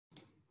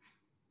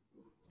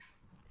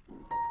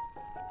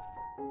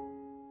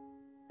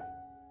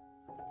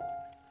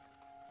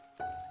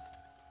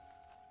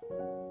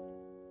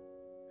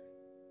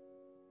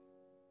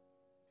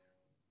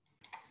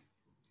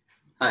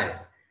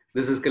Hi,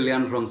 this is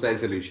Kalyan from Sai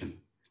Solution.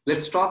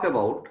 Let's talk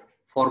about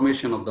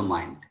formation of the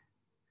mind.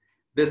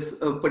 This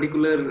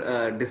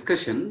particular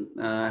discussion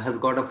has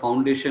got a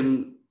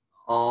foundation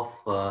of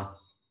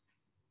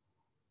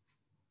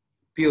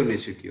pure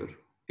nature cure,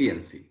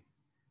 PNC.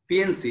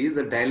 PNC is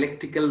a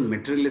dialectical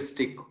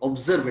materialistic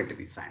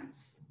observatory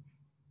science.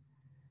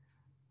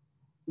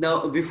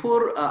 Now,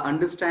 before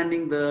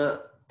understanding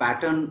the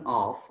pattern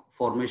of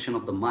formation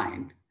of the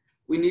mind,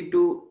 we need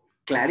to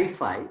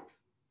clarify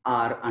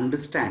our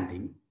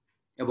understanding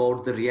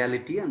about the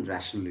reality and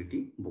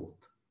rationality both.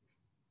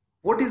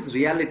 What is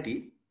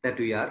reality that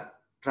we are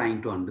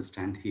trying to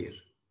understand here?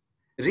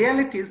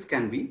 Realities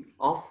can be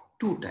of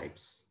two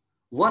types.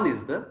 One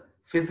is the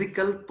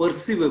physical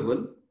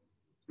perceivable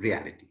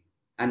reality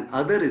and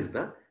other is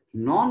the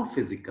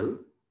non-physical,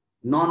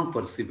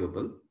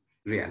 non-perceivable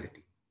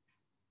reality.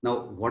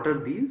 Now, what are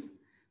these?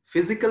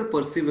 Physical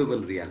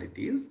perceivable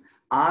realities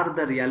are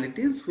the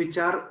realities which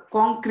are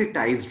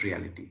concretized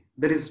reality.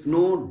 There is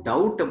no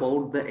doubt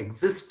about the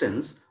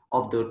existence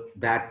of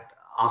that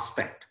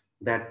aspect,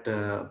 that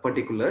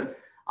particular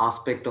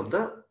aspect of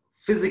the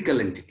physical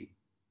entity,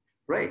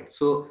 right?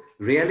 So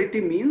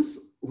reality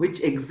means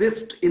which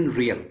exists in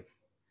real.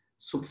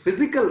 So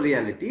physical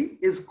reality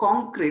is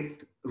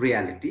concrete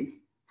reality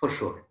for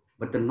sure,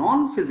 but the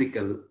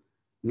non-physical,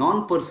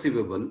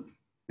 non-perceivable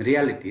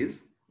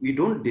realities, we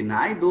don't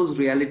deny those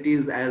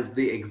realities as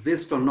they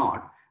exist or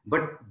not,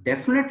 but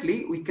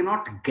definitely we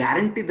cannot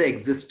guarantee the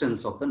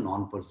existence of the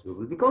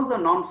non-perceivable because the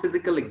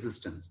non-physical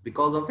existence,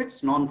 because of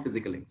its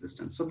non-physical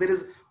existence. So there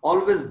is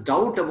always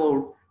doubt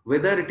about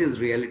whether it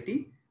is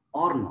reality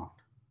or not,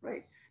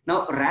 right?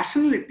 Now,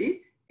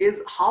 rationality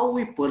is how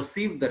we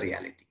perceive the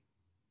reality.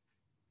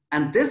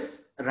 And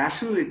this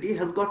rationality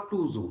has got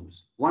two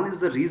zones. One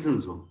is the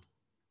reason zone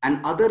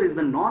and other is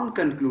the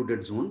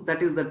non-concluded zone,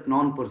 that is the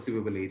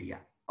non-perceivable area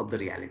of the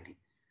reality.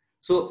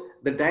 So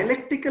the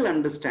dialectical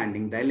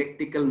understanding,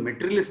 dialectical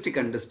materialistic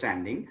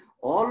understanding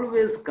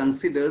always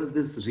considers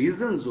this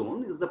reason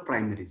zone is the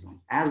primary zone,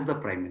 as the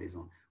primary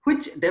zone,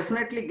 which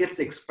definitely gets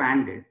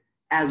expanded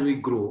as we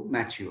grow,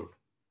 matured.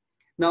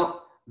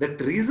 Now, that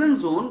reason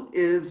zone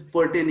is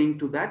pertaining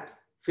to that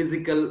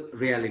physical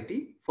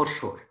reality for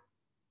sure,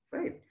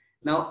 right?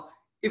 Now,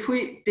 if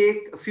we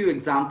take a few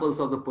examples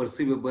of the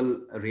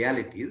perceivable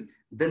realities,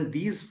 then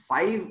these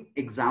 5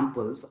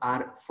 examples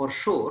are for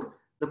sure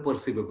the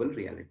perceivable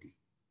reality.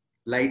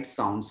 Light,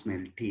 sound,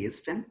 smell,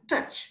 taste, and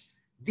touch.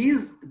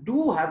 These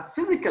do have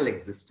physical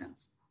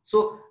existence.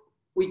 So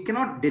we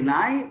cannot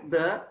deny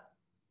the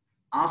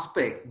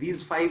aspect,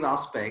 these 5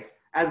 aspects,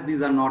 as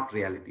these are not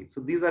reality. So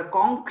these are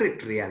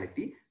concrete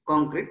reality,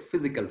 concrete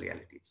physical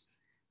realities.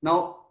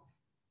 Now,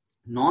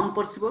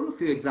 non-perceivable, a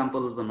few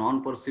examples of the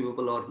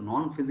non-perceivable or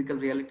non-physical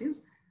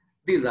realities.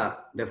 These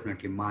are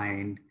definitely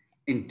mind,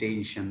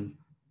 intention,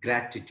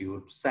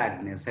 gratitude,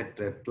 sadness,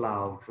 hatred,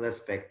 love,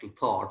 respect,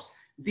 thoughts.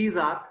 These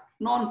are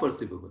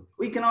non-perceivable.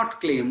 We cannot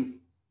claim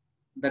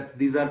that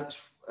these are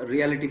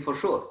reality for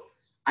sure.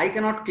 I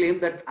cannot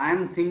claim that I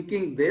am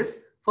thinking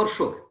this for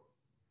sure.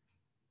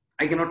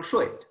 I cannot show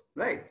it,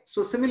 right?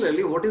 So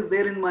similarly, what is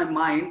there in my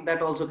mind,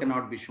 that also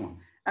cannot be shown.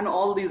 And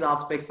all these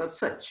aspects are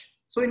such.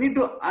 So we need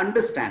to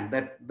understand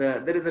that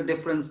there is a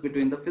difference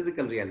between the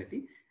physical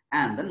reality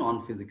and the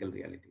non-physical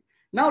reality.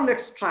 Now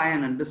let's try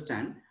and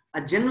understand a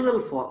general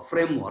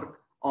framework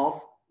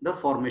of the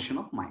formation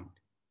of mind.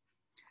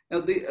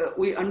 Now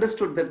we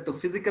understood that the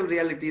physical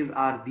realities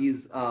are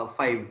these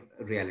 5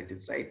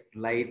 realities, right?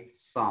 Light,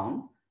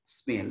 sound,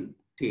 smell,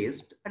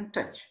 taste, and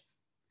touch.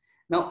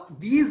 Now,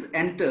 these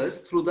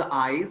enters through the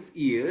eyes,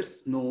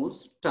 ears,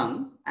 nose,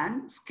 tongue,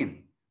 and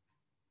skin.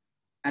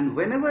 And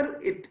whenever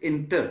it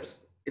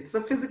enters, it's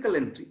a physical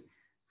entry.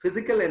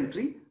 Physical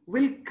entry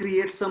will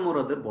create some or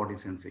other body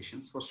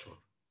sensations for sure.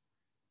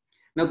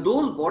 Now,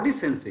 those body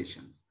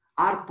sensations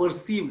are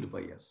perceived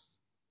by us.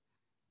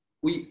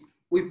 We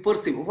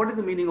perceive. What is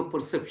the meaning of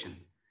perception?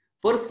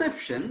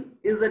 Perception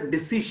is a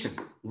decision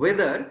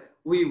whether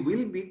we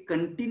will be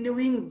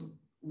continuing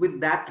with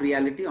that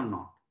reality or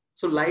not.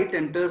 So light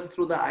enters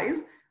through the eyes.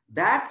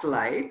 That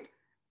light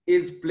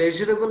is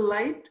pleasurable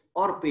light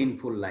or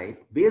painful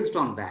light. Based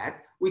on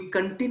that, we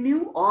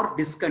continue or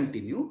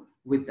discontinue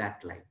with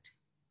that light.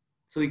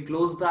 So we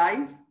close the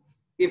eyes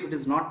if it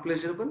is not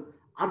pleasurable.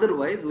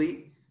 Otherwise,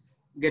 we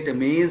get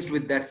amazed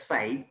with that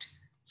sight.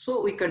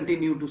 So we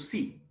continue to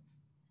see.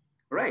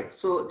 Right.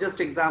 So just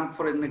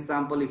for an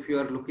example, if you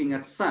are looking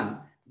at sun,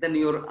 then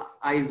your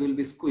eyes will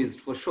be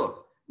squeezed for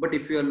sure. But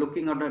if you are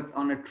looking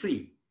on a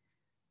tree,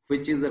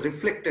 which is a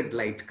reflected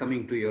light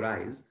coming to your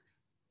eyes,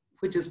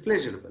 which is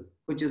pleasurable,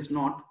 which is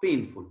not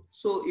painful.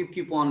 So you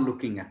keep on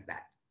looking at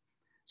that.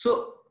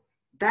 So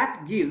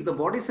that gives the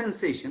body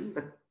sensation,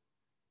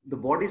 the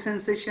body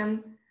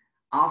sensation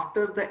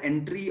after the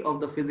entry of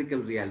the physical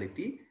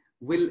reality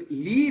will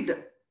lead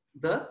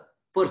the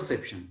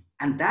perception.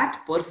 And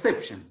that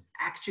perception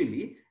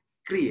actually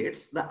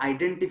creates the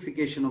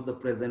identification of the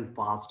present,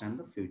 past, and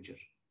the future.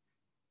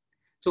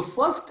 So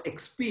first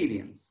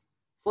experience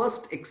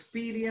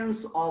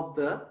of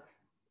the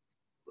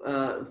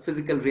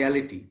physical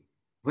reality,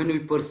 when we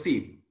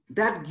perceive,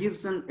 that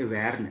gives an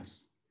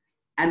awareness.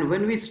 And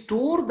when we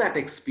store that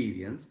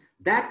experience,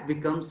 that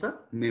becomes a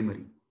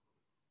memory.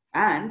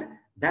 And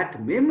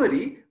that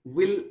memory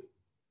will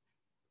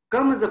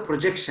come as a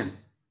projection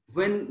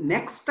when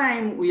next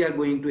time we are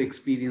going to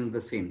experience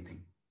the same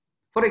thing.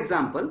 For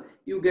example,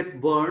 you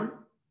get burned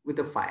with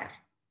a fire.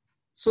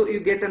 So you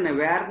get an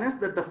awareness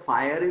that the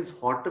fire is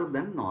hotter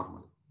than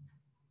normal.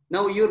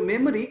 Now your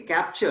memory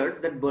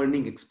captured that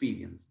burning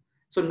experience.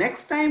 So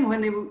next time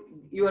when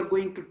you are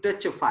going to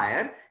touch a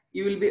fire,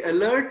 you will be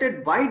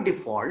alerted by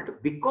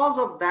default because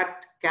of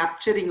that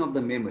capturing of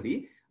the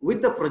memory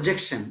with the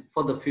projection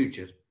for the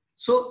future.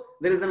 So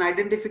there is an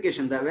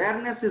identification. The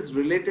awareness is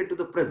related to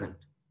the present.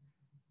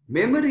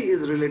 Memory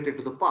is related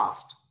to the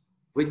past,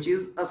 which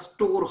is a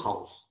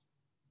storehouse,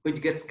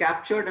 which gets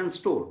captured and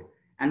stored.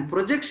 And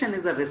projection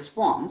is a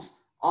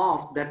response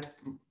of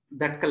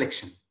that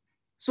collection.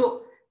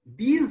 So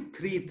these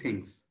three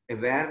things,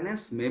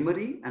 awareness,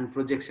 memory, and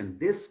projection,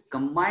 this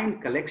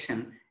combined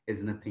collection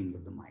is nothing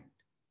but the mind.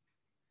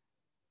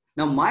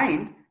 Now,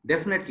 mind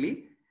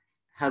definitely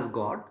has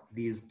got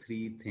these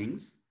three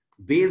things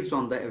based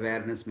on the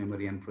awareness,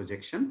 memory, and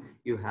projection.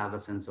 You have a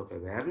sense of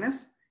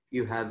awareness,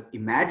 you have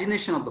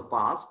imagination of the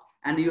past,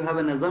 and you have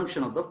an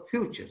assumption of the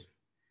future.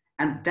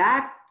 And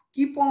that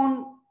keep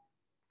on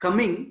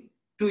coming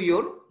to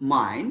your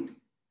mind.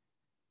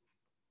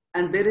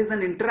 And there is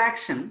an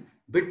interaction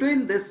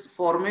between this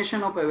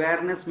formation of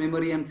awareness,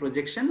 memory, and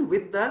projection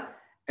with the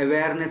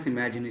awareness,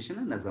 imagination,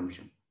 and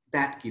assumption.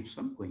 That keeps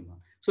on going on.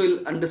 So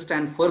you'll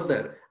understand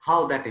further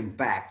how that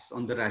impacts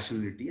on the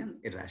rationality and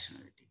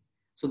irrationality.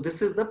 So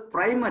this is the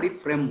primary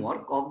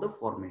framework of the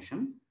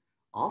formation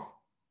of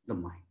the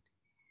mind.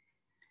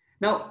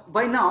 Now,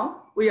 by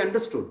now, we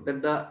understood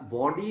that the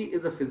body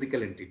is a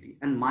physical entity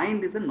and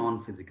mind is a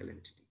non-physical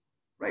entity,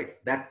 right?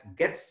 That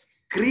gets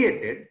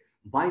created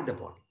by the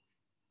body.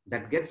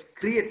 That gets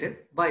created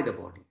by the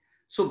body.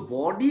 So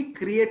body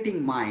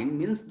creating mind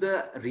means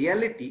the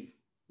reality,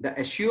 the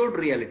assured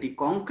reality,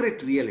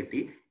 concrete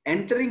reality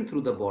entering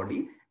through the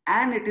body,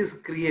 and it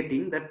is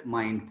creating that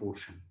mind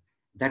portion.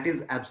 That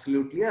is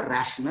absolutely a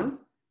rational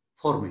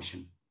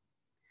formation.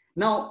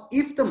 Now,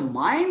 if the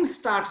mind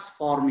starts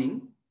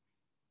forming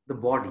the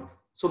body,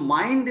 so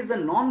mind is a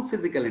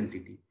non-physical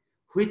entity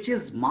which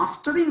is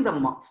mastering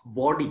the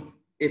body,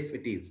 if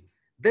it is,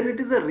 then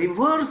it is a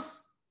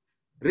reverse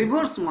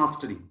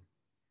mastering.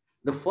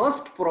 The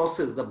first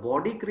process, the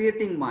body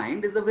creating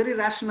mind, is a very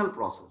rational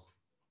process.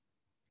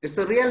 It's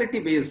a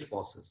reality-based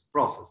process.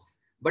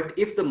 But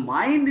if the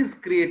mind is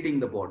creating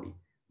the body,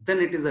 then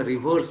it is a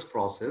reverse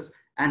process,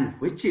 and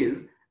which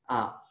is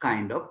a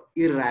kind of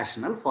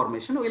irrational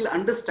formation. We'll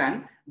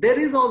understand there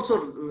is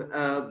also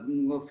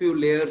a few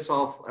layers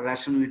of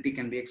rationality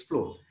can be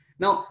explored.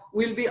 Now,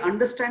 we'll be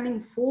understanding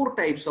four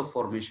types of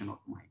formation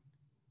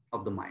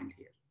of the mind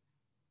here.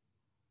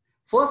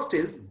 First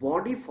is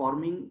body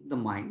forming the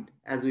mind,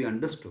 as we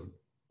understood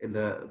in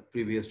the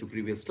previous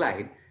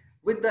slide,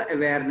 with the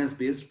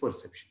awareness-based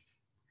perception.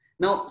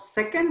 Now,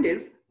 second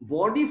is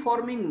body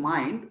forming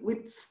mind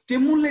with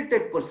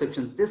stimulated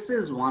perception. This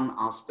is one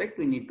aspect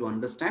we need to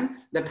understand,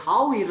 that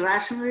how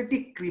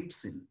irrationality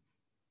creeps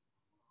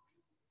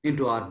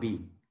into our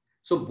being.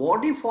 So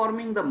body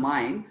forming the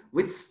mind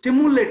with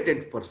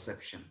stimulated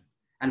perception,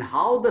 and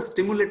how the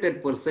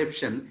stimulated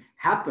perception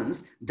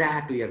happens,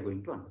 that we are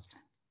going to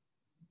understand.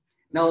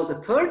 Now,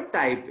 the third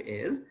type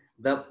is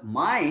the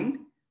mind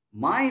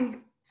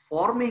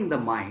forming the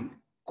mind,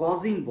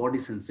 causing body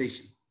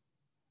sensation.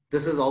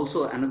 This is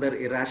also another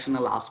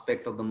irrational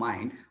aspect of the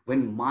mind,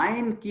 when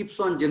mind keeps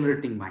on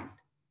generating mind,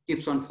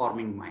 keeps on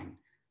forming mind,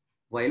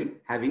 while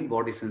having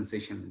body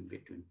sensation in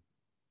between.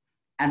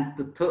 And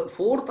the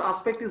fourth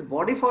aspect is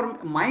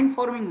mind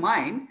forming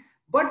mind,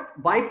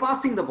 but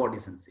bypassing the body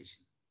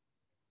sensation.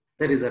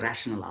 There is a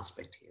rational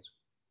aspect here.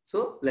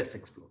 So let's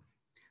explore.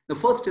 The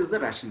first is the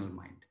rational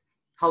mind.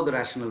 How the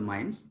rational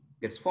mind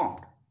gets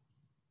formed.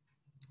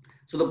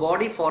 So the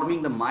body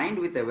forming the mind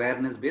with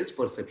awareness-based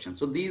perception.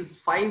 So these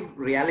five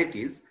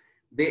realities,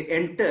 they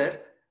enter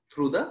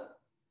through the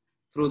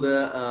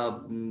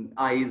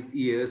eyes,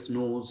 ears,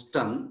 nose,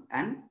 tongue,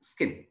 and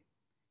skin,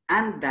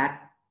 and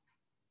that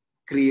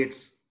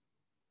creates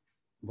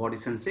body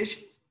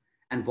sensations.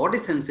 And body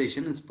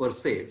sensation is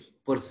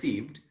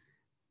perceived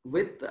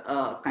with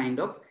a kind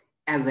of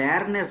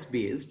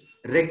awareness-based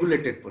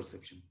regulated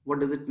perception. What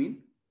does it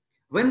mean?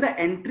 When the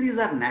entries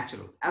are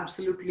natural,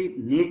 absolutely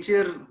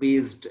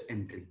nature-based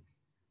entry.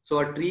 So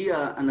a tree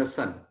and a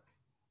sun,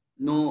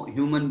 no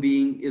human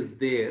being is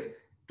there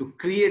to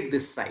create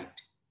this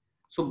sight.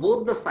 So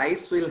both the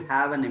sights will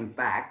have an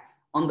impact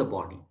on the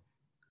body,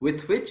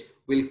 with which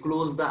we'll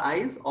close the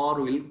eyes or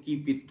we'll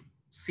keep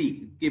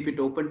it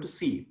open to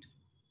see it.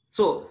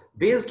 So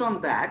based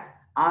on that,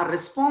 our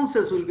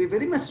responses will be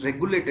very much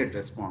regulated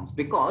response,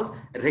 because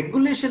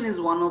regulation is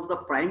one of the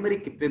primary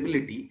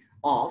capability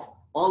of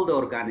all the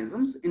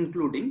organisms,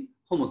 including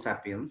Homo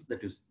sapiens,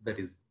 that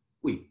is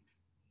we.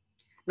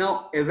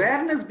 Now,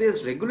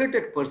 awareness-based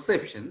regulated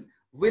perception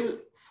will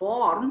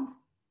form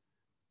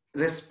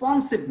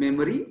responsive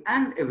memory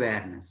and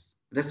awareness.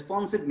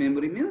 Responsive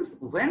memory means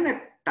when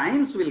at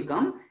times will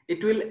come,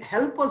 it will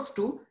help us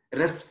to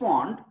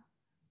respond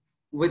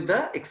with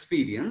the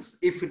experience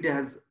if it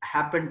has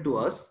happened to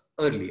us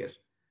earlier.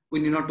 We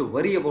need not to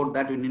worry about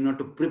that. We need not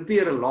to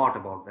prepare a lot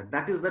about that.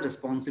 That is the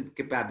responsive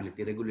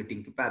capability,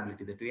 regulating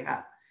capability that we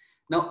have.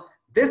 Now,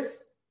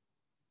 this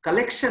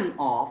collection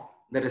of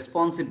the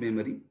responsive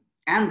memory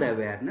and the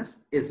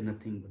awareness is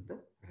nothing but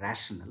the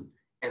rational,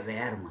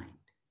 aware mind,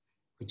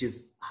 which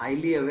is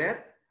highly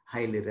aware,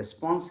 highly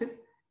responsive,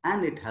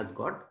 and it has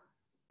got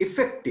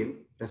effective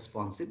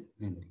responsive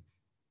memory.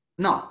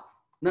 Now,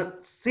 the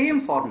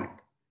same format,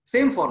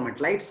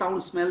 light,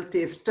 sound, smell,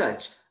 taste,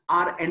 touch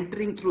are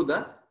entering through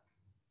the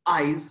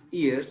eyes,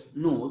 ears,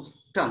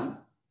 nose, tongue,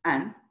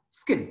 and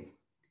skin.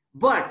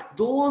 But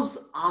those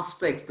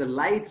aspects, the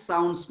light,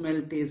 sound,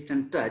 smell, taste,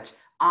 and touch,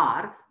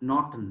 are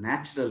not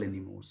natural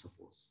anymore,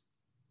 suppose.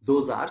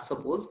 Those are,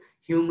 suppose,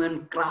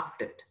 human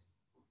crafted.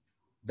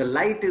 The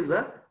light is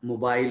a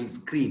mobile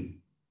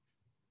screen.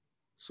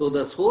 So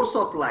the source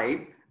of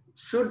light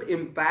should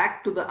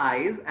impact to the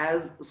eyes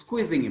as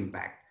squeezing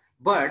impact.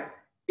 But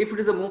if it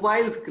is a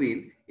mobile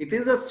screen, it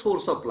is a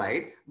source of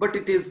light, but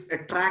it is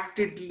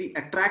attractively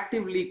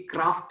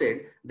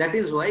crafted. That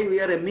is why we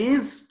are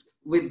amazed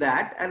with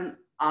that, and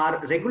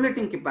our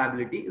regulating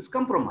capability is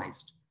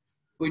compromised.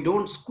 We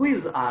don't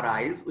squeeze our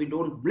eyes, we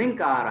don't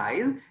blink our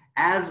eyes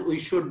as we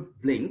should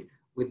blink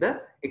with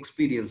the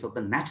experience of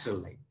the natural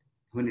light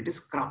when it is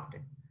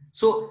crafted.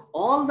 So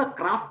all the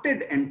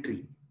crafted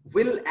entry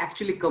will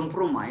actually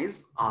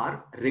compromise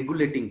our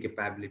regulating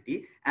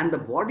capability, and the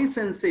body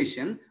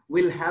sensation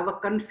will have a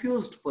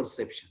confused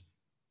perception.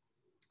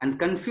 And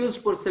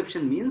confused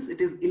perception means it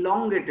is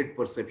elongated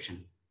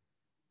perception.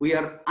 We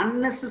are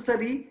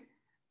unnecessarily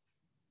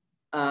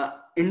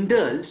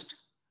indulged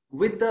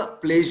with the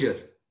pleasure.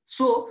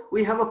 So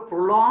we have a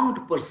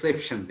prolonged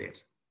perception there.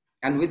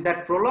 And with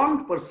that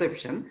prolonged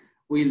perception,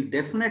 we'll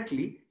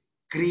definitely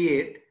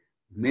create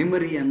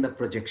memory and the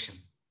projection.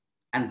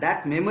 And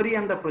that memory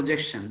and the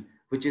projection,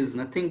 which is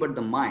nothing but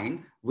the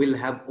mind, will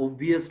have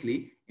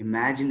obviously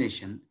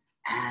imagination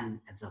and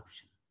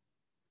assumption.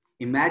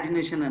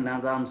 Imagination and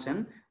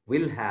assumption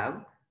will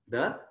have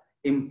the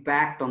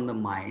impact on the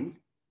mind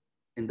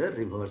in the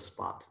reverse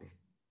pathway.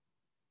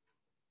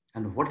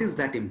 And what is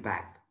that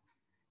impact?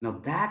 Now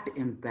that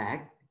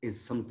impact is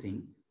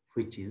something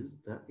which is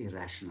the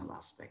irrational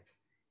aspect.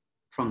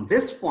 From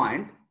this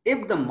point,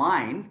 if the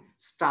mind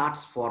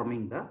starts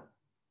forming the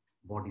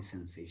body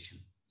sensation.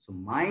 So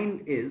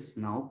mind is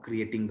now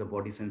creating the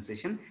body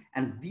sensation,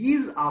 and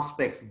these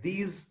aspects,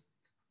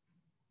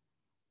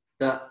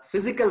 the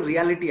physical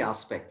reality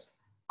aspects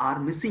are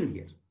missing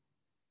here.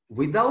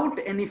 Without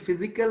any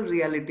physical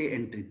reality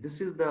entry, this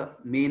is the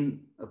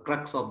main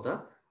crux of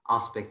the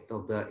aspect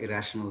of the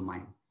irrational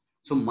mind.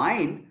 So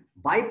mind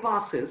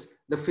bypasses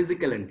the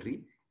physical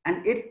entry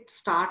and it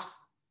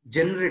starts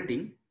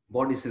generating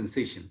body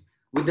sensation.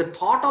 With the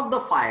thought of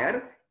the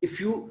fire, if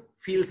you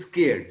feel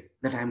scared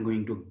that I'm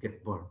going to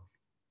get burned.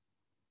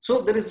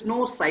 So there is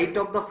no sight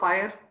of the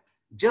fire,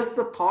 just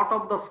the thought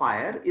of the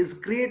fire is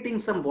creating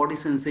some body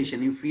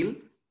sensation. You feel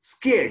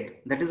scared,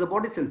 that is a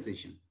body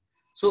sensation.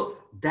 So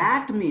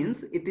that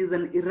means it is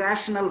an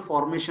irrational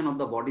formation of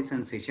the body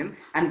sensation,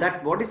 and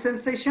that body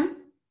sensation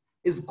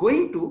is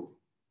going to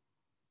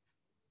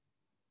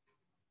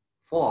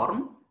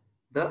form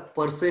the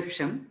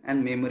perception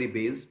and memory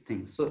based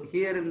things. So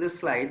here in this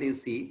slide, you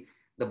see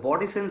the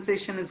body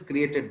sensation is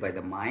created by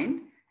the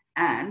mind,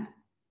 and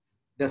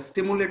the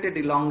stimulated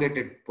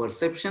elongated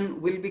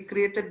perception will be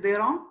created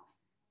thereon,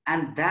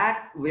 and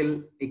that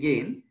will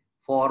again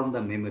form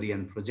the memory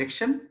and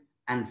projection,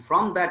 and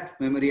from that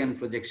memory and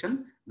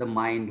projection the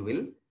mind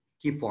will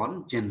keep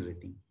on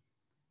generating.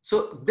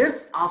 So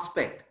this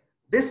aspect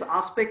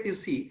you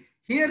see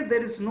here,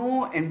 there is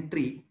no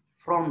entry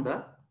from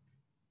the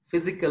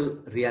physical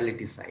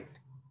reality side,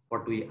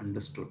 what we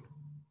understood.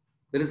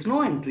 There is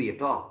no entry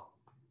at all,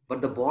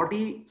 but the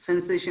body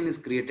sensation is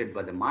created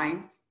by the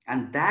mind,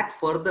 and that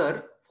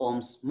further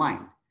forms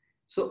mind.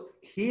 So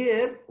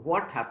here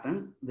what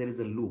happened, there is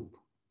a loop.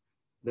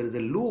 There is a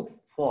loop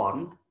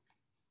formed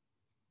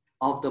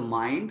of the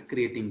mind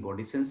creating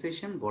body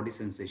sensation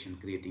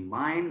creating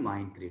mind,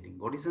 mind creating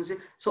body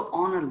sensation. So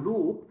on a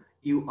loop,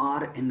 you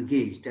are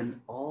engaged,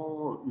 and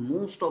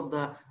most of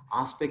the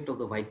aspect of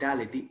the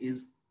vitality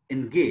is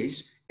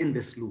engaged in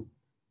this loop.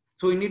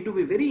 So you need to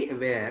be very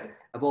aware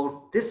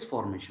about this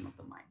formation of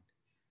the mind.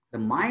 The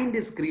mind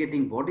is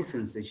creating body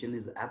sensation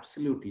is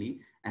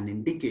absolutely an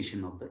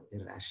indication of the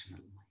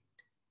irrational mind,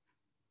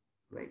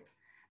 right?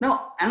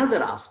 Now,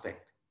 another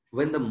aspect,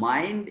 when the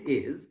mind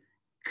is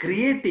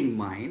creating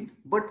mind,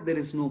 but there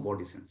is no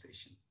body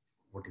sensation.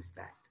 What is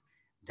that?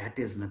 That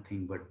is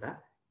nothing but the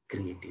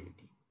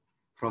creativity.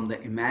 From the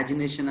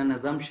imagination and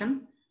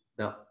assumption,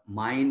 the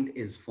mind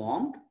is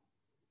formed,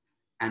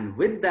 and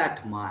with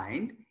that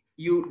mind,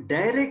 you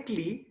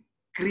directly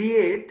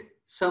create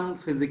some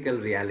physical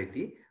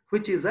reality,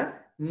 which is a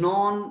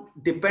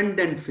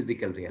non-dependent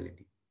physical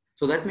reality.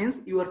 So that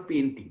means you are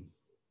painting,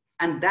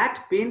 And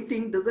that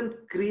painting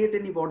doesn't create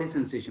any body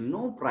sensation,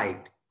 no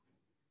pride,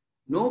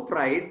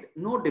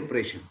 no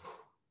depression.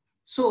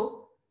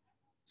 So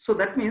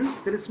that means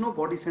there is no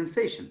body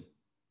sensation.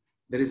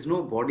 There is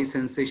no body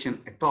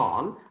sensation at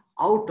all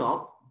out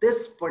of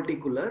this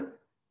particular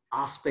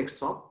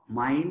aspects of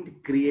mind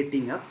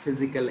creating a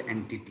physical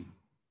entity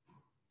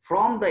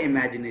from the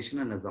imagination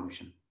and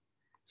assumption.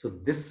 So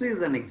this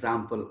is an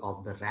example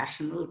of the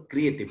rational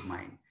creative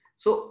mind.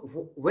 So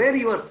where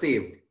you are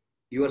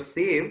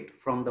saved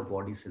from the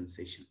body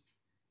sensation.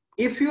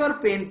 If you are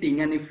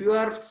painting and if you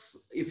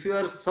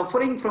are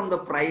suffering from the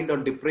pride or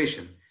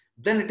depression,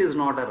 then it is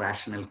not a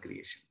rational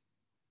creation.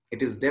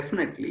 It is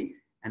definitely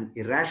an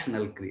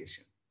irrational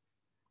creation.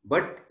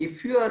 But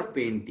if you are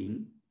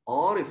painting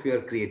or if you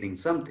are creating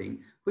something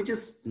which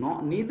is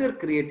neither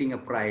creating a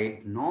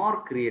pride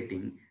nor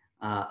creating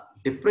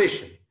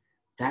depression,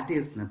 that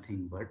is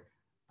nothing but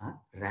a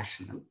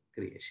rational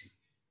creation.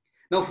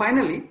 Now,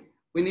 finally,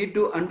 we need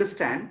to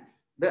understand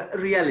the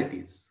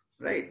realities,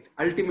 right?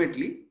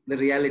 Ultimately, the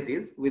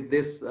realities with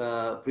this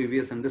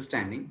previous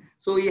understanding.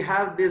 So we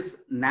have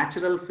this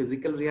natural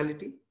physical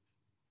reality,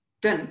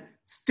 then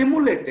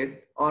stimulated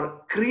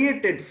or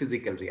created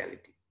physical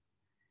reality.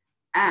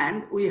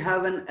 And we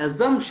have an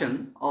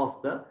assumption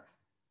of the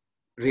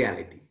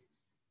reality.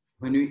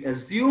 When we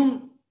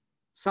assume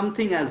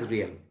something as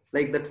real,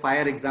 like that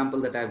fire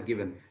example that I've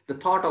given, the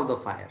thought of the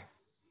fire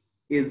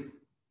is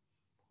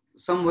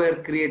somewhere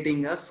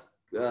creating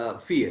a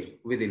fear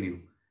within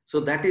you. So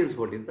that is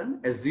what is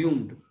an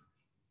assumed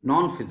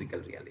non-physical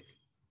reality.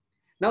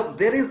 Now,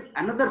 there is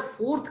another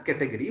fourth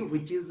category,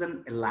 which is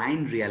an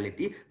aligned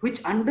reality,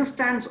 which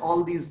understands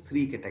all these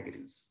three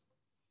categories.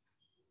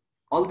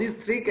 All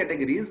these three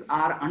categories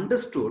are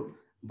understood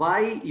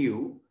by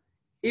you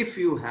if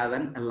you have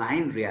an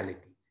aligned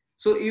reality.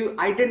 So you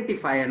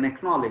identify and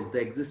acknowledge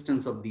the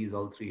existence of these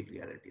all three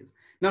realities.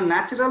 Now,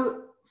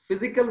 natural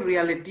physical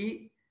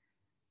reality,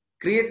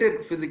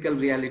 created physical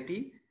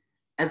reality,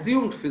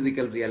 assumed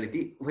physical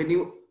reality, when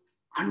you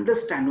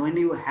understand, when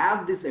you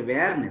have this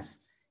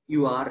awareness,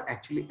 you are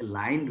actually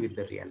aligned with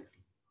the reality.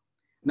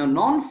 Now,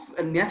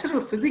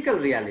 natural physical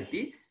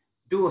reality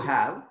do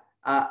have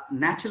a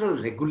natural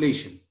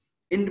regulation,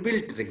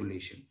 inbuilt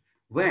regulation.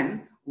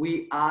 When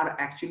we are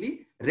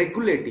actually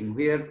regulating,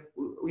 where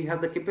we have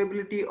the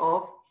capability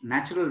of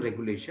natural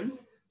regulation.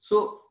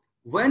 So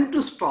when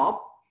to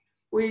stop,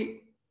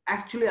 we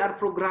actually are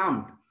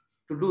programmed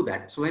to do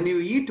that. So when you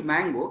eat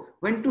mango,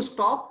 when to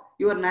stop,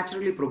 you are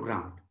naturally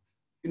programmed.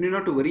 You need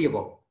not to worry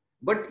about.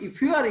 But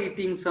if you are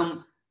eating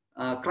some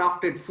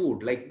crafted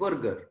food like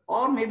burger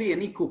or maybe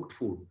any cooked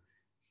food,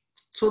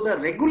 so the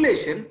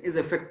regulation is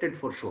affected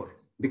for sure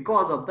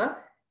because of the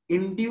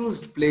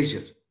induced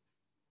pleasure,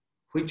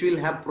 which will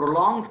have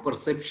prolonged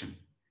perception.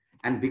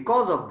 And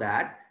because of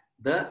that,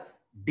 the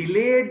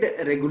delayed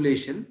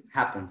regulation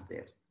happens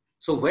there.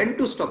 So when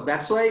to stop,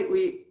 that's why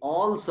we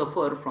all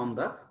suffer from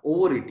the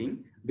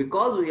overeating,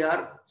 because we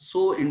are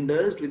so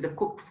indulged with the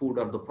cooked food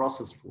or the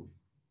processed food,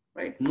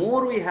 right?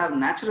 More we have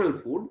natural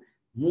food,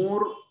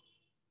 more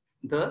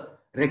the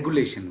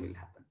regulation will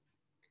happen.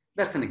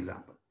 That's an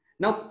example.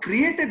 Now,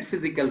 created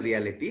physical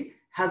reality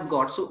has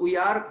got, so we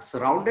are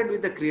surrounded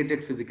with the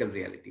created physical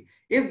reality.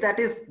 If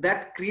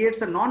that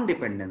creates a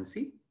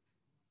non-dependency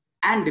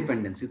and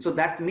dependency. So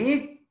that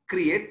may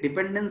create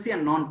dependency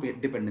and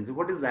non-dependency.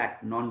 What is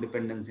that?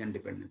 Non-dependency and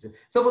dependency.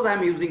 Suppose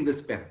I'm using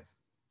this pen.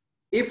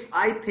 If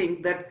I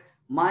think that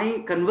my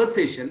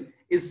conversation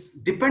is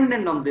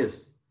dependent on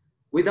this,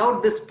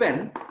 without this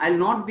pen, I'll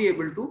not be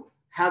able to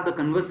have the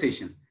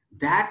conversation.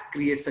 That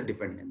creates a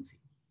dependency.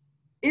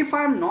 If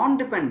I'm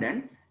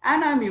non-dependent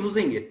and I'm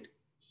using it,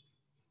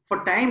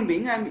 for time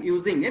being, I'm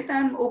using it,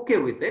 I'm okay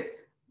with it,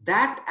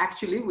 that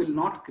actually will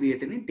not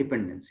create any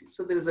dependency.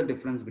 So there is a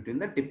difference between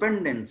the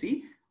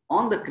dependency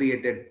on the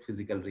created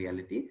physical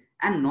reality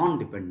and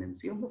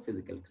non-dependency on the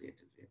physical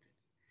created reality.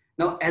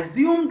 Now,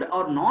 assumed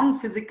or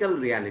non-physical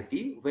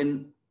reality,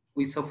 when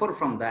we suffer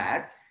from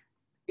that,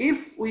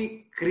 if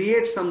we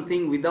create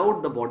something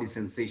without the body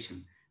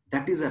sensation,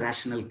 that is a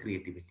rational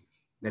creativity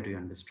that we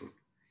understood.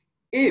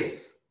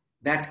 If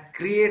that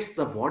creates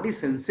the body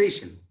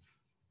sensation,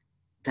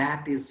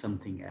 that is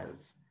something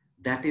else.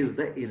 That is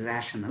the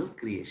irrational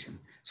creation.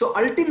 So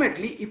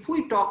ultimately, if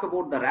we talk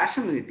about the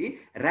rationality,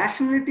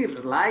 rationality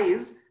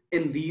relies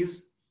in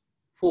these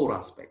four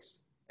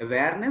aspects: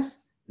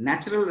 awareness,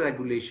 natural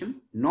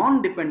regulation,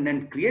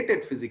 non-dependent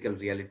created physical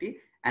reality,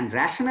 and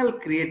rational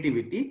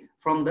creativity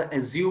from the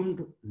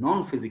assumed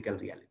non-physical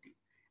reality.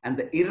 And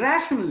the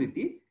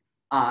irrationality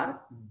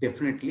are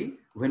definitely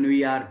when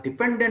we are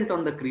dependent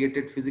on the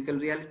created physical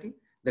reality,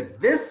 that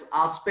this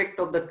aspect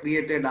of the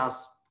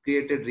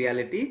created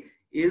reality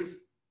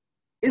is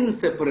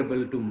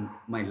inseparable to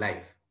my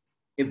life.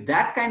 If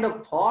that kind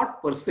of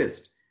thought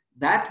persists,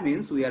 that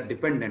means we are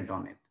dependent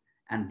on it.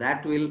 And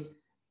that will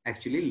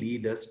actually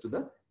lead us to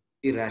the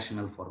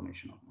irrational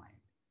formation of mind.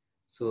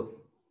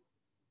 So,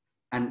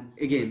 and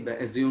again,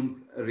 the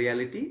assumed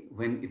reality,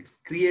 when it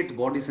creates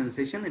body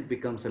sensation, it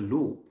becomes a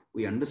loop,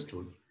 we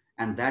understood.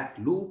 And that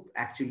loop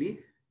actually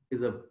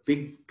is a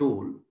big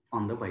toll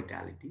on the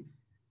vitality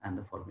and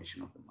the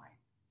formation of the mind.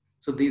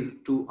 So these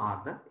two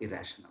are the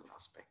irrational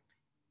aspect.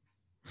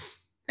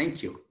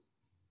 Thank you.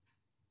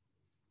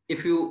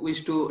 If you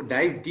wish to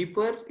dive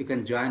deeper, you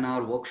can join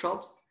our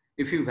workshops.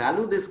 If you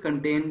value this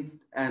content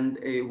and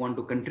want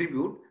to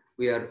contribute,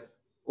 we are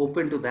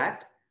open to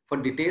that. For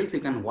details, you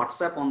can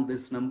WhatsApp on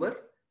this number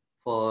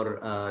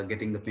for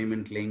getting the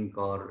payment link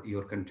or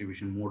your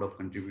contribution, mode of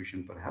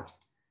contribution perhaps.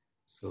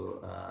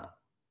 So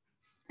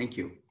thank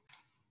you.